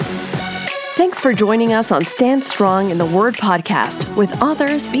Thanks for joining us on Stand Strong in the Word podcast with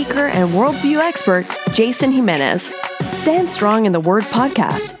author, speaker, and worldview expert, Jason Jimenez. Stand Strong in the Word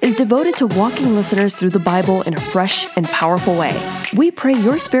podcast is devoted to walking listeners through the Bible in a fresh and powerful way. We pray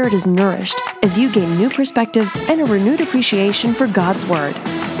your spirit is nourished as you gain new perspectives and a renewed appreciation for God's Word.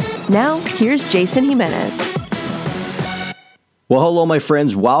 Now, here's Jason Jimenez. Well, hello, my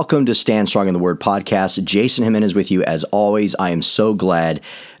friends. Welcome to Stand Strong in the Word podcast. Jason Jimenez with you. As always, I am so glad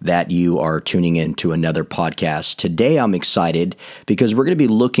that you are tuning in to another podcast. Today, I'm excited because we're going to be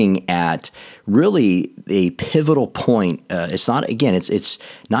looking at really a pivotal point. It's not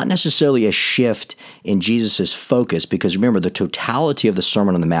necessarily a shift in Jesus's focus, because remember, the totality of the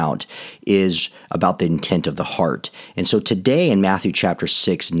Sermon on the Mount is about the intent of the heart. And so today in Matthew chapter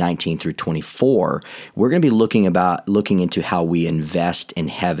 6, 19 through 24, we're going to be looking into how we invest in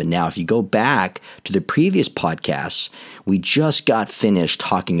heaven. Now, if you go back to the previous podcasts, we just got finished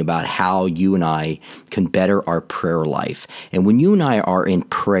talking about how you and I can better our prayer life. And when you and I are in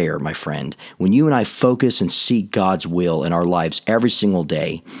prayer, my friend, when you and I focus and seek God's will in our lives every single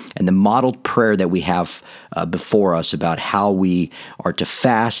day, and the modeled prayer that we have before us about how we are to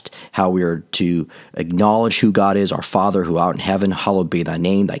fast, how we are to acknowledge who God is, our Father who art in heaven, hallowed be thy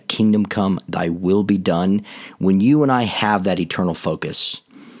name, thy kingdom come, thy will be done. When you and I have that eternal focus,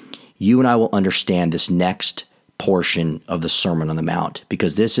 you and I will understand this next portion of the Sermon on the Mount,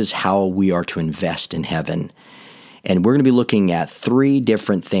 because this is how we are to invest in heaven. And we're going to be looking at three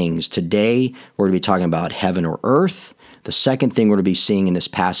different things. Today, we're going to be talking about heaven or earth. The second thing we're going to be seeing in this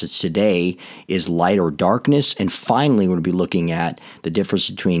passage today is light or darkness. And finally, we're going to be looking at the difference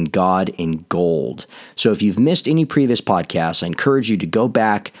between God and gold. So if you've missed any previous podcasts, I encourage you to go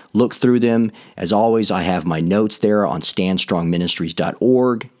back, look through them. As always, I have my notes there on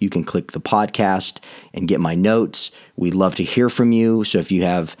standstrongministries.org. You can click the podcast and get my notes. We'd love to hear from you. So if you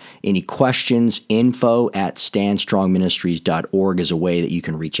have any questions, info@standstrongministries.org is a way that you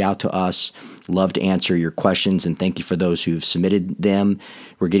can reach out to us. Love to answer your questions, and thank you for those who've submitted them.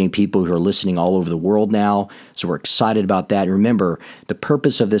 We're getting people who are listening all over the world now, so we're excited about that. And remember, the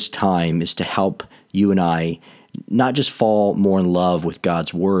purpose of this time is to help you and I not just fall more in love with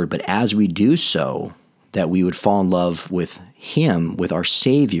God's Word, but as we do so, that we would fall in love with Him, with our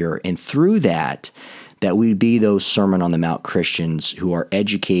Savior, and through that we would be those Sermon on the Mount Christians who are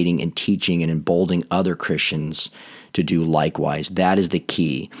educating and teaching and emboldening other Christians to do likewise. That is the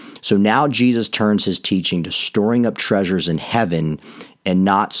key. So now Jesus turns his teaching to storing up treasures in heaven and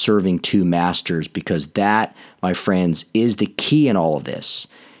not serving two masters, because that, my friends, is the key in all of this.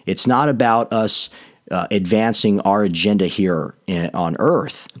 It's not about us advancing our agenda here on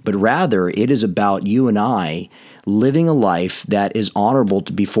earth, but rather it is about you and I living a life that is honorable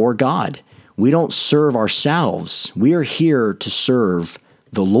before God. We don't serve ourselves. We are here to serve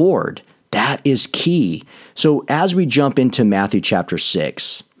the Lord. That is key. So as we jump into Matthew chapter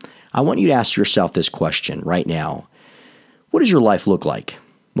 6, I want you to ask yourself this question right now. What does your life look like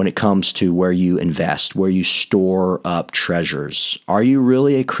when it comes to where you invest, where you store up treasures? Are you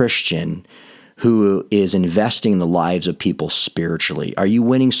really a Christian who is investing in the lives of people spiritually? Are you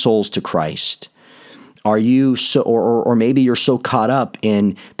winning souls to Christ? Are you so, or maybe you're so caught up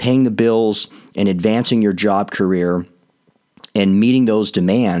in paying the bills and advancing your job career and meeting those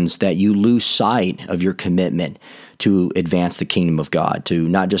demands that you lose sight of your commitment to advance the kingdom of God, to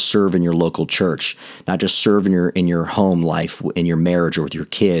not just serve in your local church, not just serve in your home life, in your marriage or with your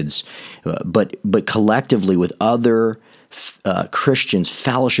kids, but collectively with other Christians,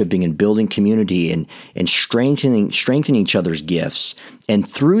 fellowshipping and building community and strengthening each other's gifts. And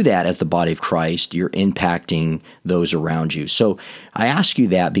through that, as the body of Christ, you're impacting those around you. So I ask you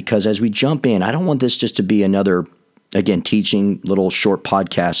that because as we jump in, I don't want this just to be another, again, teaching little short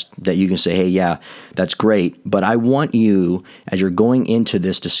podcast that you can say, hey, yeah, that's great. But I want you, as you're going into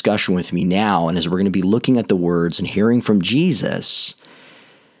this discussion with me now, and as we're going to be looking at the words and hearing from Jesus,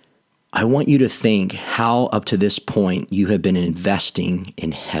 I want you to think how up to this point you have been investing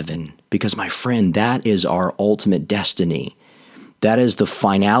in heaven. Because my friend, that is our ultimate destiny. That is the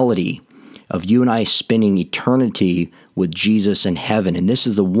finality of you and I spending eternity with Jesus in heaven. And this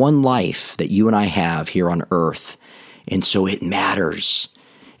is the one life that you and I have here on earth. And so it matters.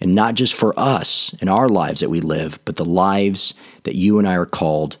 And not just for us and our lives that we live, but the lives that you and I are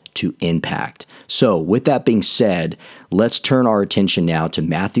called to impact. So with that being said, let's turn our attention now to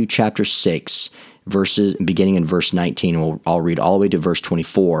Matthew chapter 6, beginning in verse 19. I'll read all the way to verse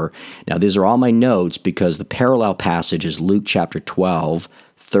 24. Now, these are all my notes because the parallel passage is Luke chapter 12,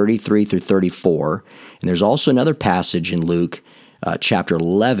 33 through 34. And there's also another passage in Luke chapter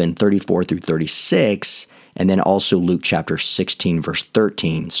 11, 34 through 36. And then also Luke chapter 16, verse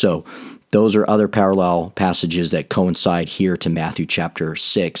 13. So Those are other parallel passages that coincide here to Matthew chapter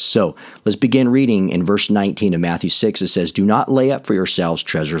 6. So let's begin reading in verse 19 of Matthew 6. It says, "Do not lay up for yourselves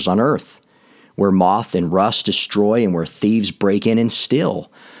treasures on earth, where moth and rust destroy and where thieves break in and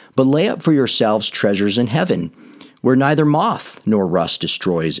steal. But lay up for yourselves treasures in heaven, where neither moth nor rust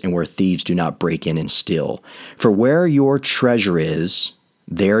destroys and where thieves do not break in and steal. For where your treasure is,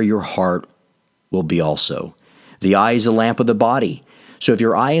 there your heart will be also. The eye is the lamp of the body. So if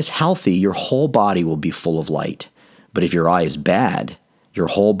your eye is healthy, your whole body will be full of light. But if your eye is bad, your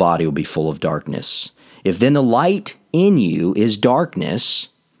whole body will be full of darkness. If then the light in you is darkness,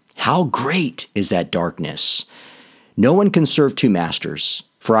 how great is that darkness? No one can serve two masters,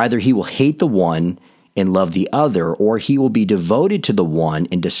 for either he will hate the one and love the other, or he will be devoted to the one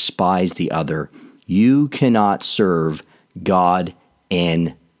and despise the other. You cannot serve God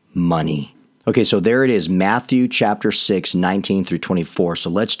and money." Okay, so there it is, Matthew chapter 6, 19 through 24. So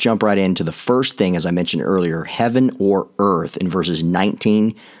let's jump right into the first thing, as I mentioned earlier, heaven or earth, in verses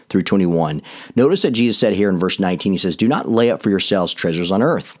 19 through 21. Notice that Jesus said here in verse 19, he says, "Do not lay up for yourselves treasures on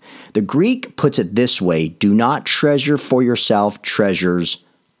earth." The Greek puts it this way, "Do not treasure for yourself treasures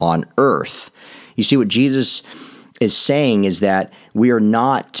on earth." You see, what Jesus is saying is that we are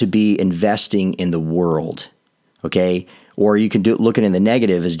not to be investing in the world, okay? Or you can look at it in the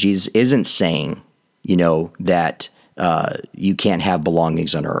negative, as Jesus isn't saying, that you can't have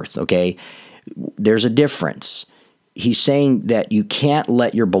belongings on earth, okay? There's a difference. He's saying that you can't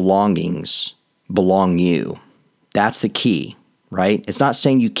let your belongings belong you. That's the key, right? It's not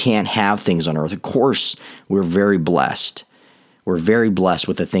saying you can't have things on earth. Of course, we're very blessed. We're very blessed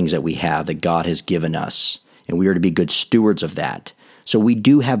with the things that we have, that God has given us, and we are to be good stewards of that. So we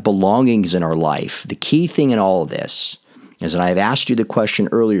do have belongings in our life. The key thing in all of this is that I've asked you the question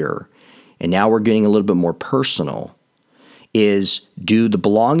earlier, and now we're getting a little bit more personal, is do the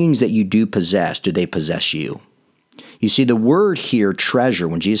belongings that you do possess, do they possess you? You see, the word here, treasure,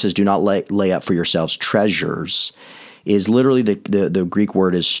 when Jesus says do not lay up for yourselves treasures, is literally the Greek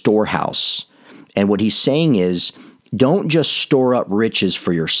word is storehouse. And what he's saying is, don't just store up riches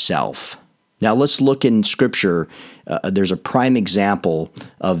for yourself. Now let's look in Scripture. There's a prime example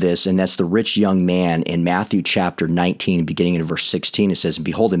of this, and that's the rich young man in Matthew chapter 19, beginning in verse 16. It says, "And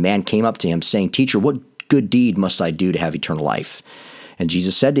behold, a man came up to him, saying, 'Teacher, what good deed must I do to have eternal life?' And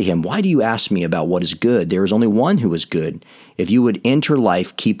Jesus said to him, 'Why do you ask me about what is good? There is only one who is good. If you would enter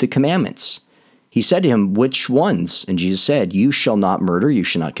life, keep the commandments.' He said to him, 'Which ones?' And Jesus said, 'You shall not murder, you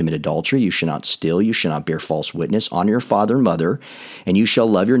shall not commit adultery, you shall not steal, you shall not bear false witness, honor your father and mother, and you shall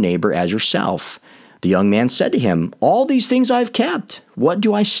love your neighbor as yourself.' The young man said to him, 'All these things I have kept. What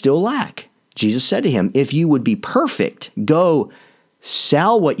do I still lack?' Jesus said to him, 'If you would be perfect, go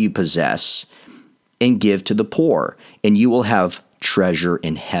sell what you possess and give to the poor, and you will have treasure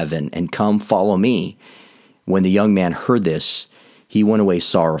in heaven, and come follow me.' When the young man heard this, he went away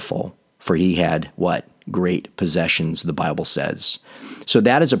sorrowful, for he had what? Great possessions, the Bible says." So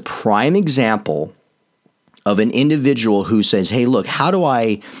that is a prime example of an individual who says, "Hey, look, how do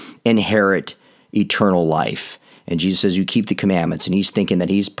I inherit eternal life?" And Jesus says, "You keep the commandments." And he's thinking that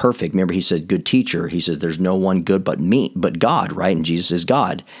he's perfect. Remember, he said, "Good teacher." He says, "There's no one good but God," right? And Jesus is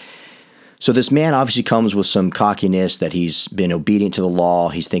God. So this man obviously comes with some cockiness that he's been obedient to the law.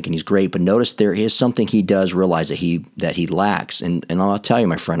 He's thinking he's great, but notice there is something he does realize that he lacks. And I'll tell you,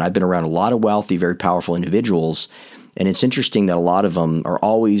 my friend, I've been around a lot of wealthy, very powerful individuals, and it's interesting that a lot of them are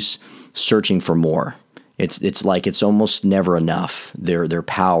always searching for more. It's like it's almost never enough. Their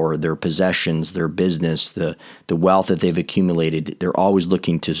power, their possessions, their business, the wealth that they've accumulated, they're always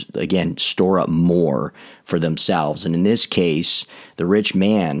looking to, again, store up more for themselves. And in this case, the rich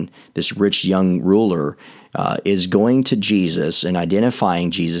man, this rich young ruler, is going to Jesus and identifying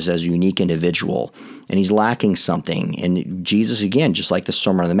Jesus as a unique individual, and he's lacking something. And Jesus, again, just like the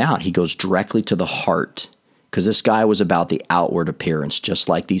Sermon on the Mount, he goes directly to the heart, because this guy was about the outward appearance, just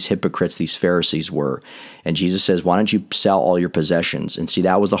like these hypocrites, these Pharisees were. And Jesus says, "Why don't you sell all your possessions?" And see,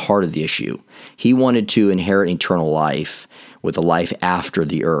 that was the heart of the issue. He wanted to inherit eternal life with a life after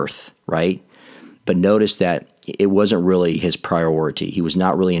the earth, right? But notice that it wasn't really his priority. He was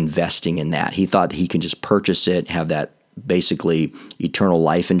not really investing in that. He thought that he could just purchase it, have that basically eternal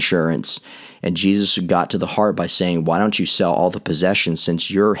life insurance. And Jesus got to the heart by saying, "Why don't you sell all the possessions, since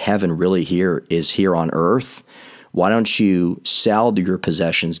your heaven really is here on earth? Why don't you sell your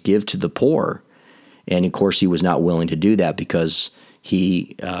possessions, give to the poor?" And of course, he was not willing to do that because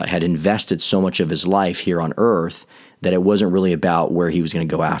he had invested so much of his life here on earth that it wasn't really about where he was going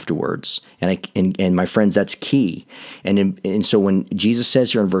to go afterwards. And my friends, that's key. And so when Jesus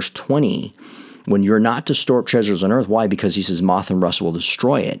says here in verse 20, when you're not to store up treasures on earth, why? Because he says moth and rust will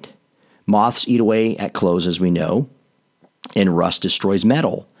destroy it. Moths eat away at clothes, as we know, and rust destroys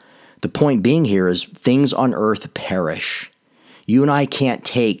metal. The point being here is things on earth perish. You and I can't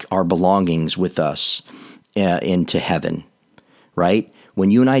take our belongings with us into heaven, right? When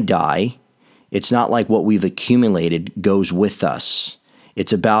you and I die, it's not like what we've accumulated goes with us.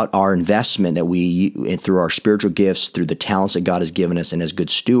 It's about our investment that we, through our spiritual gifts, through the talents that God has given us, and as good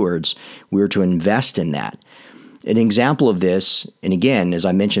stewards, we're to invest in that. An example of this, and again, as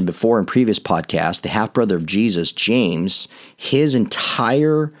I mentioned before in previous podcasts, the half-brother of Jesus, James, his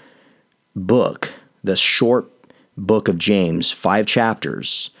entire book, the short book of James, 5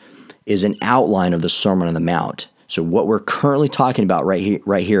 chapters, is an outline of the Sermon on the Mount. So what we're currently talking about right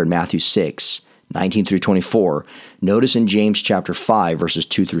here in Matthew 6, 19 through 24, notice in James chapter 5, verses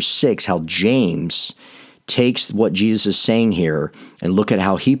 2 through 6, how James takes what Jesus is saying here and look at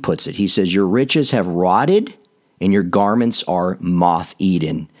how he puts it. He says, your riches have rotted and your garments are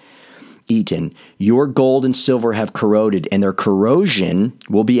moth-eaten. Your gold and silver have corroded, and their corrosion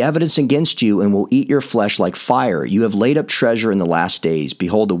will be evidence against you and will eat your flesh like fire. You have laid up treasure in the last days.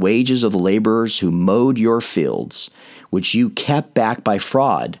 Behold, the wages of the laborers who mowed your fields, which you kept back by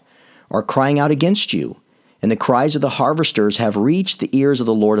fraud, are crying out against you. And the cries of the harvesters have reached the ears of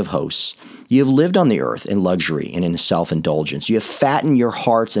the Lord of hosts. You have lived on the earth in luxury and in self-indulgence. You have fattened your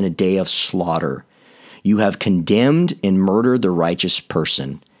hearts in a day of slaughter. You have condemned and murdered the righteous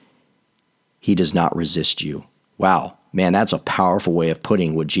person. He does not resist you. Wow, man, that's a powerful way of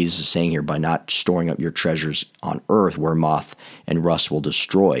putting what Jesus is saying here by not storing up your treasures on earth where moth and rust will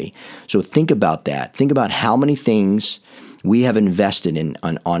destroy. So think about that. Think about how many things we have invested in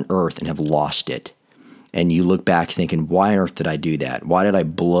on earth and have lost it. And you look back thinking, why on earth did I do that? Why did I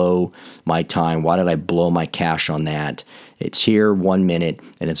blow my time? Why did I blow my cash on that? It's here 1 minute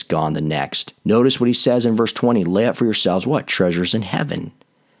and it's gone the next. Notice what he says in verse 20, lay up for yourselves what? Treasures in heaven.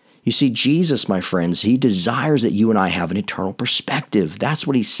 You see, Jesus, my friends, he desires that you and I have an eternal perspective. That's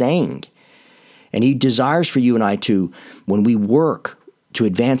what he's saying. And he desires for you and I to, when we work to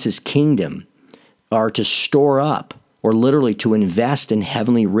advance his kingdom, or to store up, or literally to invest in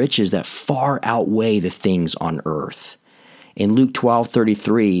heavenly riches that far outweigh the things on earth. In Luke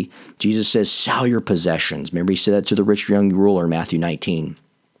 12:33, Jesus says, sell your possessions. Remember he said that to the rich young ruler in Matthew 19.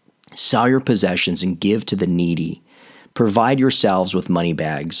 Sell your possessions and give to the needy. Provide yourselves with money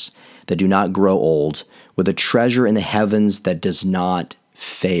bags that do not grow old, with a treasure in the heavens that does not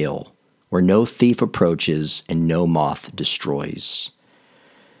fail, where no thief approaches and no moth destroys.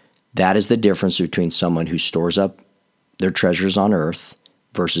 That is the difference between someone who stores up their treasures on earth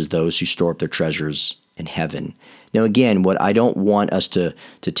versus those who store up their treasures in heaven. Now, again, what I don't want us to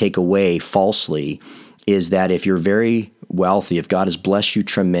take away falsely is that if you're very wealthy, if God has blessed you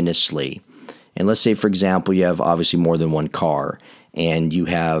tremendously, and let's say, for example, you have obviously more than one car, and you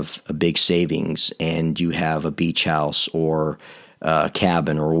have a big savings, and you have a beach house or a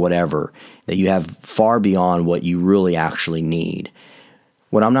cabin or whatever, that you have far beyond what you really actually need.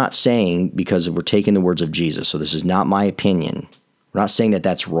 What I'm not saying, because we're taking the words of Jesus, so this is not my opinion, we're not saying that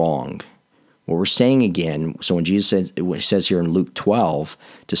that's wrong. What we're saying again, so when Jesus says here in Luke 12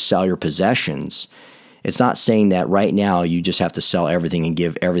 to sell your possessions, it's not saying that right now you just have to sell everything and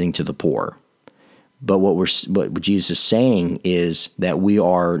give everything to the poor. But what Jesus is saying is that we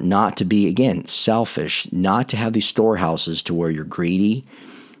are not to be, again, selfish, not to have these storehouses to where you're greedy,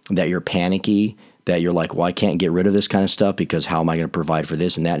 that you're panicky, that you're like, well, I can't get rid of this kind of stuff because how am I going to provide for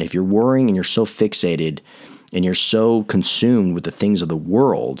this and that? And if you're worrying and you're so fixated and you're so consumed with the things of the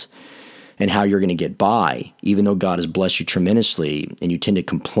world and how you're going to get by, even though God has blessed you tremendously, and you tend to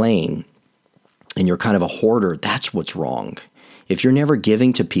complain and you're kind of a hoarder, that's what's wrong. If you're never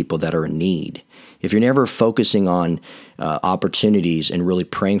giving to people that are in need, if you're never focusing on opportunities and really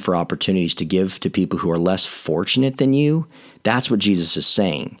praying for opportunities to give to people who are less fortunate than you, that's what Jesus is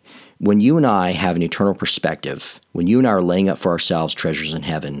saying. When you and I have an eternal perspective, when you and I are laying up for ourselves treasures in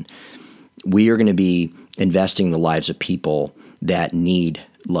heaven, we are going to be investing in the lives of people that need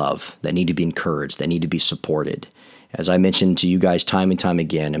love, that need to be encouraged, that need to be supported. As I mentioned to you guys time and time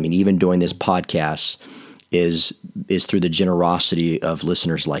again, I mean, even doing this podcast is through the generosity of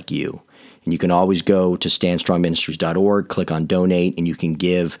listeners like you. And you can always go to standstrongministries.org, click on donate, and you can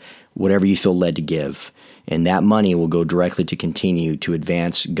give whatever you feel led to give. And that money will go directly to continue to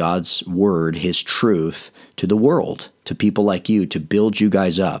advance God's word, his truth, to the world, to people like you, to build you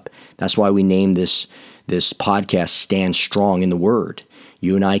guys up. That's why we named this podcast Stand Strong in the Word.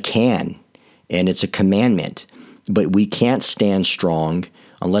 You and I can, and it's a commandment. But we can't stand strong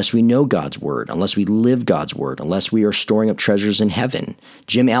unless we know God's word, unless we live God's word, unless we are storing up treasures in heaven.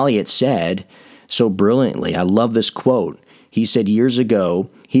 Jim Elliot said so brilliantly, I love this quote. He said years ago,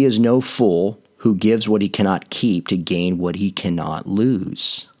 he is no fool who gives what he cannot keep to gain what he cannot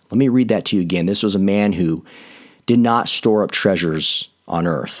lose. Let me read that to you again. This was a man who did not store up treasures on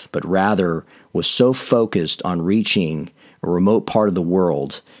earth, but rather was so focused on reaching a remote part of the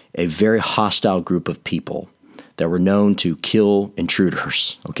world, a very hostile group of people that were known to kill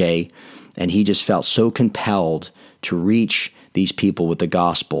intruders, okay? And he just felt so compelled to reach these people with the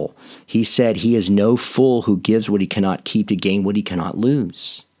gospel. He said he is no fool who gives what he cannot keep to gain what he cannot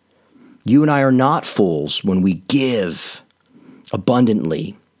lose. You and I are not fools when we give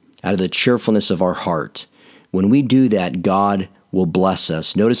abundantly out of the cheerfulness of our heart. When we do that, God will bless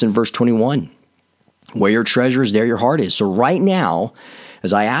us. Notice in verse 21, where your treasure is, there your heart is. So right now,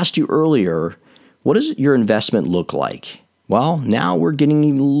 as I asked you earlier, what does your investment look like? Well, now we're getting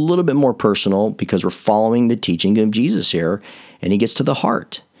a little bit more personal because we're following the teaching of Jesus here, and he gets to the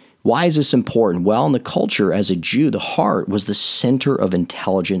heart. Why is this important? Well, in the culture, as a Jew, the heart was the center of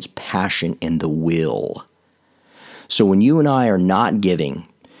intelligence, passion, and the will. So when you and I are not giving,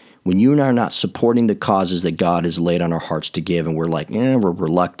 when you and I are not supporting the causes that God has laid on our hearts to give, and we're like, we're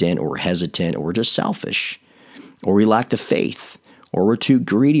reluctant, or we're hesitant, or we're just selfish, or we lack the faith, or we're too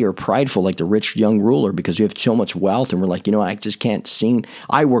greedy or prideful like the rich young ruler because we have so much wealth and we're like, I just can't seem,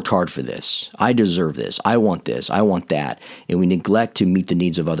 I worked hard for this. I deserve this. I want this. I want that. And we neglect to meet the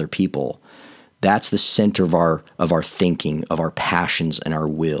needs of other people. That's the center of our thinking, of our passions and our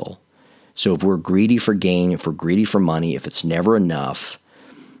will. So if we're greedy for gain, if we're greedy for money, if it's never enough,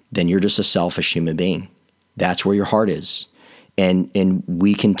 then you're just a selfish human being. That's where your heart is. And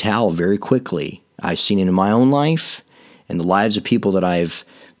we can tell very quickly. I've seen it in my own life and the lives of people that I've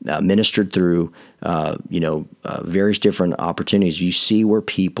ministered through, various different opportunities. You see where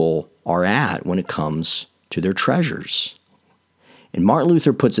people are at when it comes to their treasures. And Martin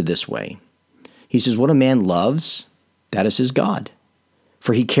Luther puts it this way. He says, what a man loves, that is his God.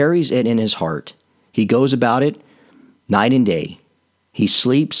 For he carries it in his heart. He goes about it night and day. He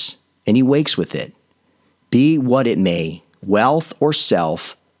sleeps and he wakes with it. Be what it may, wealth or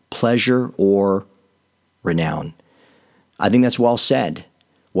self, pleasure or renown. I think that's well said.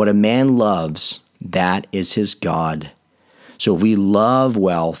 What a man loves, that is his God. So if we love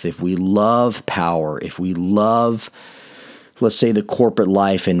wealth, if we love power, if we love, let's say, the corporate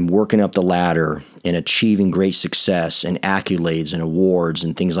life and working up the ladder and achieving great success and accolades and awards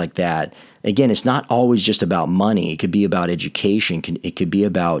and things like that, again, it's not always just about money. It could be about education. It could be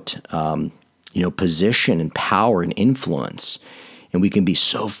about position and power and influence. And we can be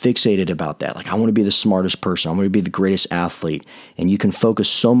so fixated about that. Like, I want to be the smartest person. I want to be the greatest athlete. And you can focus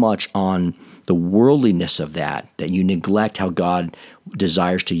so much on the worldliness of that you neglect how God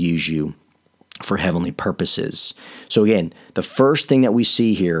desires to use you for heavenly purposes. So again, the first thing that we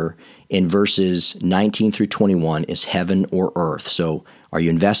see here in verses 19 through 21 is heaven or earth. So are you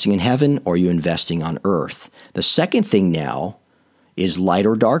investing in heaven or are you investing on earth? The second thing now is light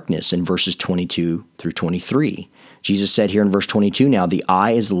or darkness in verses 22 through 23. Jesus said here in verse 22, now the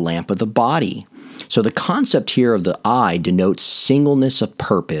eye is the lamp of the body. So the concept here of the eye denotes singleness of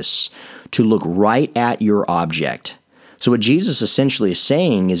purpose, to look right at your object. So what Jesus essentially is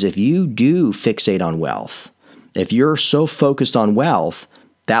saying is if you do fixate on wealth, if you're so focused on wealth,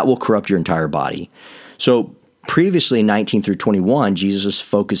 that will corrupt your entire body. So previously in 19 through 21, Jesus is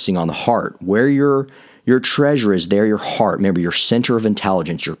focusing on the heart. Where your treasure is, there your heart. Remember, your center of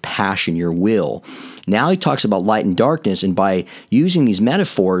intelligence, your passion, your will. Now he talks about light and darkness, and by using these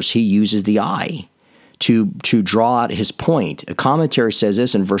metaphors, he uses the eye to draw out his point. A commentary says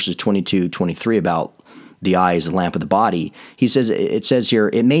this in verses 22, 23 about the eye is the lamp of the body. It says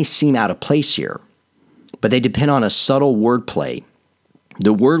here, it may seem out of place here, but they depend on a subtle wordplay.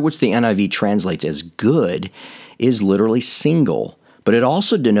 The word which the NIV translates as good is literally single, but it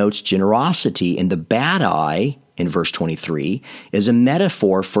also denotes generosity, and the bad eye, in verse 23, is a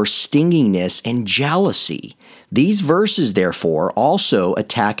metaphor for stinginess and jealousy. These verses, therefore, also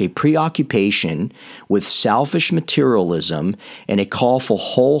attack a preoccupation with selfish materialism and a call for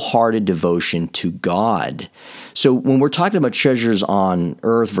wholehearted devotion to God. So when we're talking about treasures on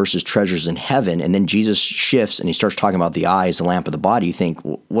earth versus treasures in heaven, and then Jesus shifts and he starts talking about the eye as the lamp of the body, you think,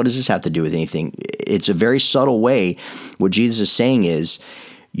 what does this have to do with anything? It's a very subtle way. What Jesus is saying is,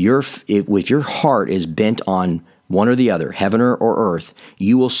 if your heart is bent on one or the other, heaven or earth,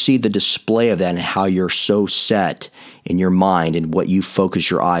 you will see the display of that and how you're so set in your mind and what you focus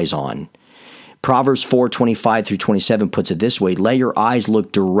your eyes on. Proverbs 4:25 through 27 puts it this way, let your eyes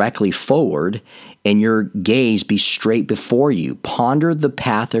look directly forward and your gaze be straight before you. Ponder the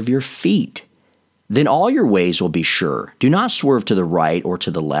path of your feet. Then all your ways will be sure. Do not swerve to the right or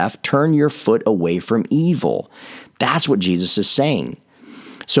to the left. Turn your foot away from evil. That's what Jesus is saying.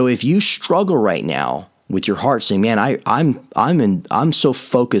 So if you struggle right now with your heart saying, man, I'm so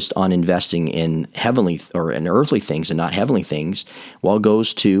focused on investing in heavenly or in earthly things and not heavenly things, well, it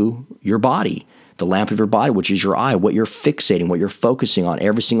goes to your body, the lamp of your body, which is your eye, what you're fixating, what you're focusing on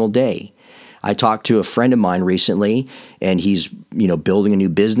every single day. I talked to a friend of mine recently, and he's, building a new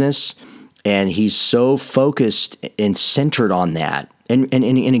business, and he's so focused and centered on that, and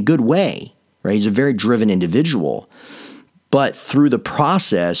in a good way, right? He's a very driven individual, but through the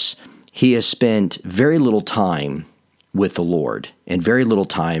process, he has spent very little time with the Lord and very little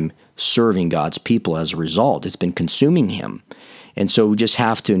time serving God's people as a result. It's been consuming him. And so we just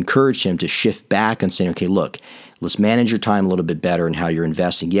have to encourage him to shift back and say, okay, look, let's manage your time a little bit better in how you're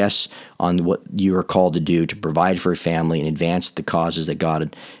investing. Yes, on what you are called to do to provide for your family and advance the causes that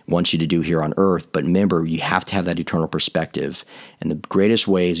God wants you to do here on earth. But remember, you have to have that eternal perspective. And the greatest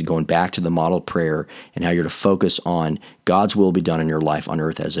way is going back to the model prayer and how you're to focus on God's will be done in your life on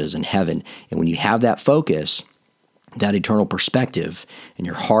earth as it is in heaven. And when you have that focus, that eternal perspective, and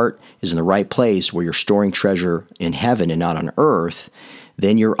your heart is in the right place where you're storing treasure in heaven and not on earth,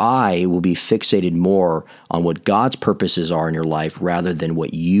 then your eye will be fixated more on what God's purposes are in your life rather than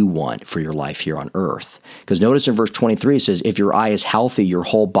what you want for your life here on earth. Because notice in verse 23, it says, if your eye is healthy, your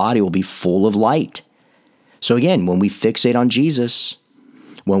whole body will be full of light. So again, when we fixate on Jesus,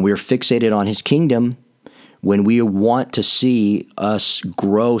 when we're fixated on his kingdom, when we want to see us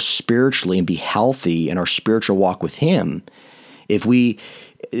grow spiritually and be healthy in our spiritual walk with him,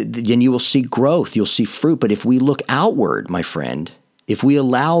 then you will see growth, you'll see fruit. But if we look outward, my friend, if we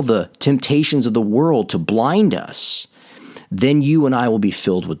allow the temptations of the world to blind us, then you and I will be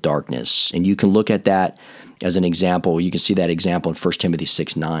filled with darkness. And you can look at that as an example. You can see that example in 1 Timothy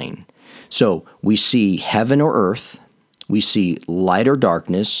 6:9. So we see heaven or earth. We see light or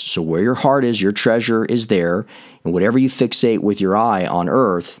darkness. So where your heart is, your treasure is there. And whatever you fixate with your eye on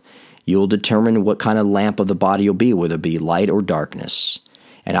earth, you'll determine what kind of lamp of the body you'll be, whether it be light or darkness.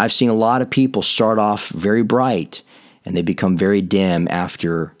 And I've seen a lot of people start off very bright, and they become very dim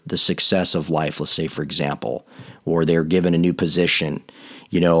after the success of life, let's say, for example, or they're given a new position.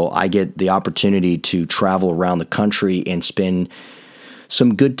 I get the opportunity to travel around the country and spend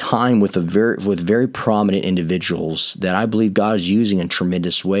some good time with very prominent individuals that I believe God is using in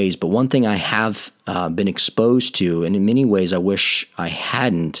tremendous ways. But one thing I have been exposed to, and in many ways I wish I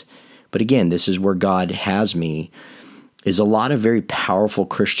hadn't, but again, this is where God has me, is a lot of very powerful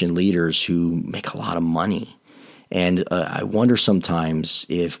Christian leaders who make a lot of money. And I wonder sometimes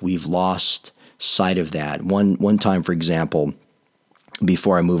if we've lost sight of that. One time, for example,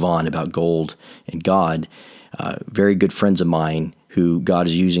 before I move on about gold and God, very good friends of mine who God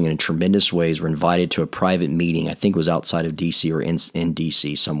is using in tremendous ways were invited to a private meeting. I think it was outside of D.C. or in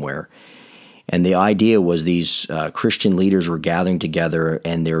D.C. somewhere. And the idea was these Christian leaders were gathering together,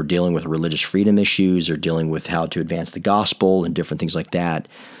 and they were dealing with religious freedom issues, or dealing with how to advance the gospel and different things like that.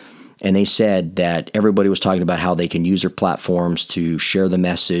 And they said that everybody was talking about how they can use their platforms to share the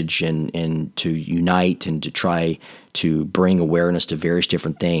message and to unite and to try to bring awareness to various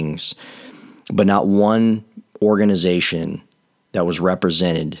different things. But not one organization that was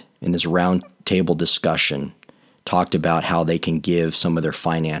represented in this round table discussion talked about how they can give some of their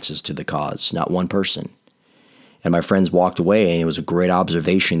finances to the cause. Not one person. And my friends walked away, and it was a great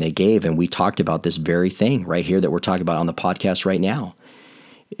observation they gave, and we talked about this very thing right here that we're talking about on the podcast right now.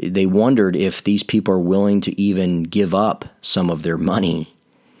 They wondered if these people are willing to even give up some of their money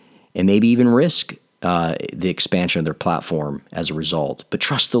and maybe even risk the expansion of their platform as a result. But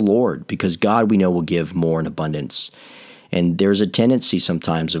trust the Lord, because God, we know, will give more in abundance. And there's a tendency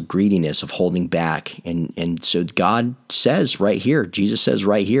sometimes of greediness, of holding back. And so God says right here, Jesus says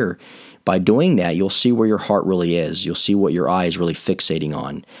right here, by doing that, you'll see where your heart really is. You'll see what your eye is really fixating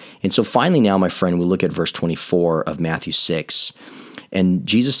on. And so finally now, my friend, we look at verse 24 of Matthew 6. And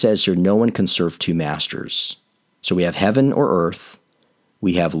Jesus says here, no one can serve two masters. So we have heaven or earth,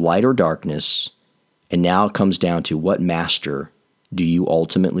 we have light or darkness, and now it comes down to what master do you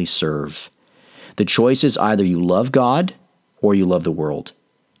ultimately serve? The choice is either you love God or you love the world.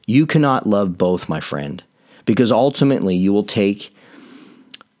 You cannot love both, my friend, because ultimately you will take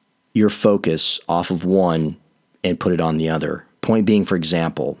your focus off of one and put it on the other. Point being, for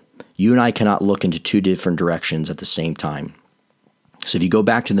example, you and I cannot look into two different directions at the same time. So if you go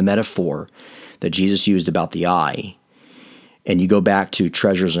back to the metaphor that Jesus used about the eye, and you go back to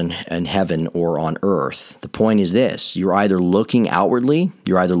treasures in heaven or on earth, the point is this: you're either looking outwardly,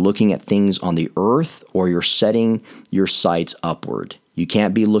 you're either looking at things on the earth, or you're setting your sights upward. You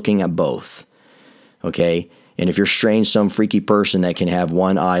can't be looking at both, okay? And if you're strange, some freaky person that can have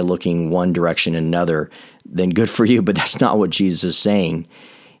one eye looking one direction and another, then good for you. But that's not what Jesus is saying.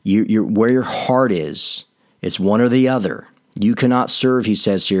 You're where your heart is, it's one or the other. You cannot serve, he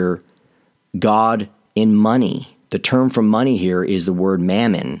says here, God in money. The term for money here is the word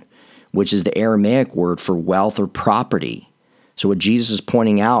mammon, which is the Aramaic word for wealth or property. So what Jesus is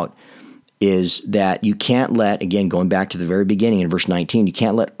pointing out is that you can't let, again, going back to the very beginning in verse 19, you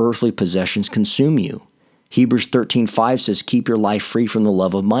can't let earthly possessions consume you. Hebrews 13:5 says, keep your life free from the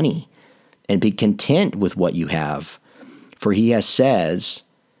love of money and be content with what you have. For he has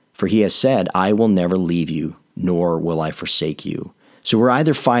said, I will never leave you, nor will I forsake you. So we're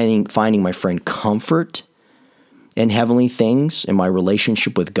either finding, my friend, comfort in heavenly things in my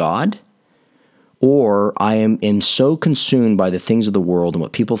relationship with God, or I am so consumed by the things of the world and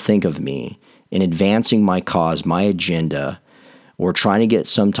what people think of me in advancing my cause, my agenda, or trying to get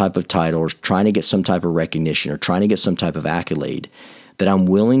some type of title, or trying to get some type of recognition, or trying to get some type of accolade, that I'm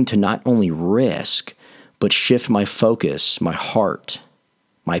willing to not only risk, but shift my focus, my heart,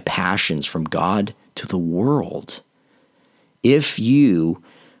 my passions from God to the world. If you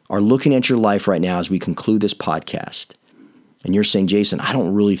are looking at your life right now as we conclude this podcast, and you're saying, Jason, I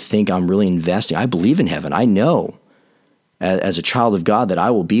don't really think I'm really investing. I believe in heaven. I know as a child of God that I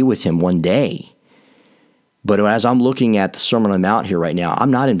will be with him one day. But as I'm looking at the Sermon on the Mount here right now, I'm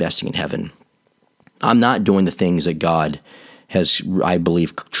not investing in heaven. I'm not doing the things that God has, I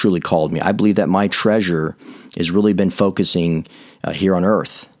believe, truly called me. I believe that my treasure has really been focusing here on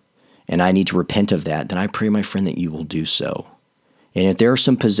earth, and I need to repent of that. Then I pray, my friend, that you will do so. And if there are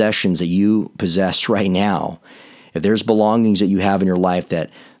some possessions that you possess right now, if there's belongings that you have in your life that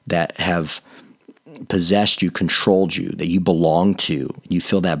have possessed you, controlled you, that you belong to, you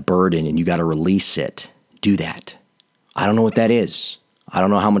feel that burden and you got to release it, do that. I don't know what that is. I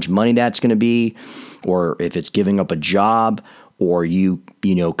don't know how much money that's going to be, or if it's giving up a job, or you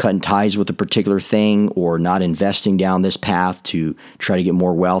cutting ties with a particular thing, or not investing down this path to try to get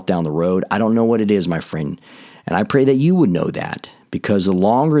more wealth down the road. I don't know what it is, my friend. And I pray that you would know that, because the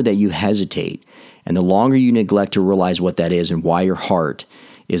longer that you hesitate and the longer you neglect to realize what that is and why your heart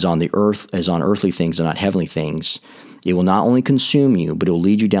is on the earth, is on earthly things and not heavenly things, it will not only consume you, but it will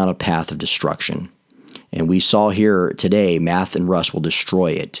lead you down a path of destruction. And we saw here today, math and rust will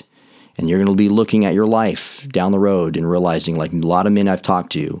destroy it. And you're going to be looking at your life down the road and realizing, like a lot of men I've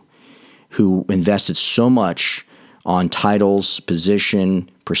talked to who invested so much on titles, position,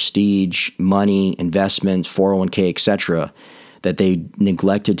 prestige, money, investments, 401k, etc., that they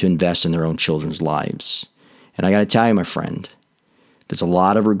neglected to invest in their own children's lives. And I got to tell you, my friend, there's a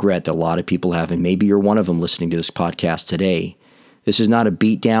lot of regret that a lot of people have, and maybe you're one of them listening to this podcast today. This is not a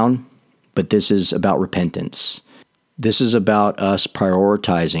beatdown, but this is about repentance. This is about us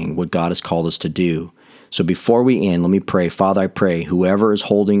prioritizing what God has called us to do. So before we end, let me pray. Father, I pray whoever is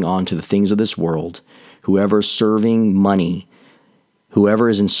holding on to the things of this world, whoever is serving money, whoever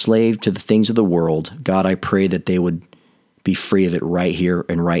is enslaved to the things of the world, God, I pray that they would be free of it right here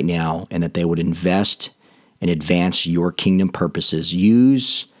and right now, and that they would invest and advance your kingdom purposes.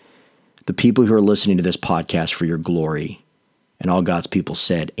 Use the people who are listening to this podcast for your glory. And all God's people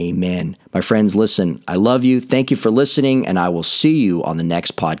said, amen. My friends, listen, I love you. Thank you for listening, and I will see you on the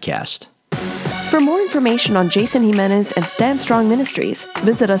next podcast. For more information on Jason Jimenez and Stand Strong Ministries,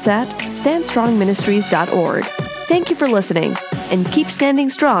 visit us at standstrongministries.org. Thank you for listening, and keep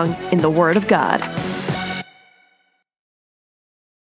standing strong in the Word of God.